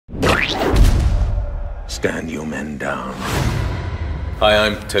Stand your men down. Hi,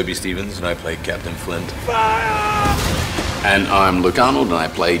 I'm Toby Stephens, and I play Captain Flint. Fire! And I'm Luke Arnold, and I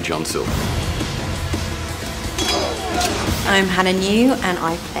play John Silver. I'm Hannah New, and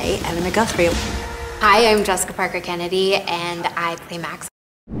I play Eleanor Guthrie. Hi, I'm Jessica Parker Kennedy, and I play Max.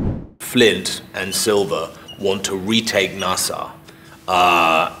 Flint and Silver want to retake Nassau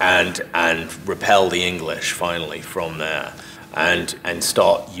and repel the English finally from there, and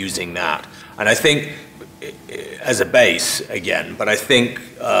start using that. And I think as a base again, but I think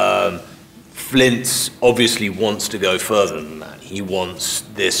Flint obviously wants to go further than that. He wants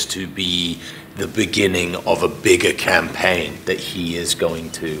this to be the beginning of a bigger campaign that he is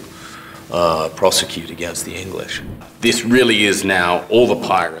going to prosecute against the English. This really is now all the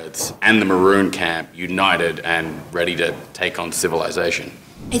pirates and the Maroon Camp united and ready to take on civilization.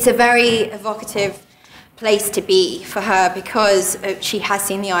 It's a very evocative place to be for her because she has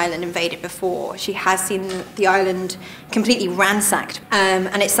seen the island invaded before. She has seen the island completely ransacked,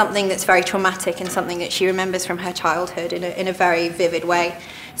 and it's something that's very traumatic and something that she remembers from her childhood in a very vivid way.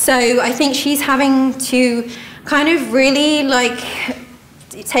 So I think she's having to kind of really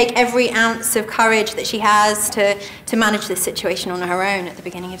take every ounce of courage that she has to manage this situation on her own at the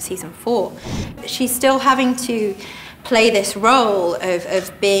beginning of season 4. She's still having to play this role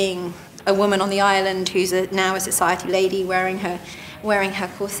of being a woman on the island who's now a society lady wearing her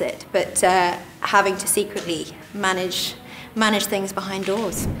corset, but having to secretly manage things behind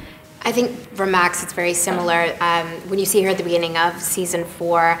doors. I think for Max it's very similar. When you see her at the beginning of season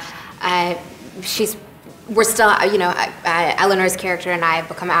 4, we're still, Eleanor's character and I have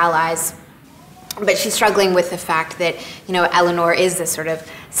become allies, but she's struggling with the fact that, Eleanor is this sort of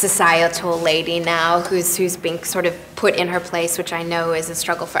societal lady now who's being sort of put in her place, which I know is a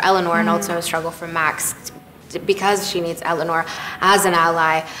struggle for Eleanor and also a struggle for Max because she needs Eleanor as an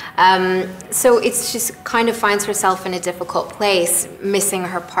ally. So it's just kind of finds herself in a difficult place, missing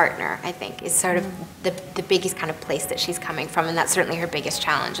her partner, I think, is sort of the biggest kind of place that she's coming from, and that's certainly her biggest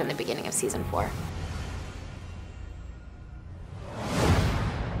challenge in the beginning of season 4.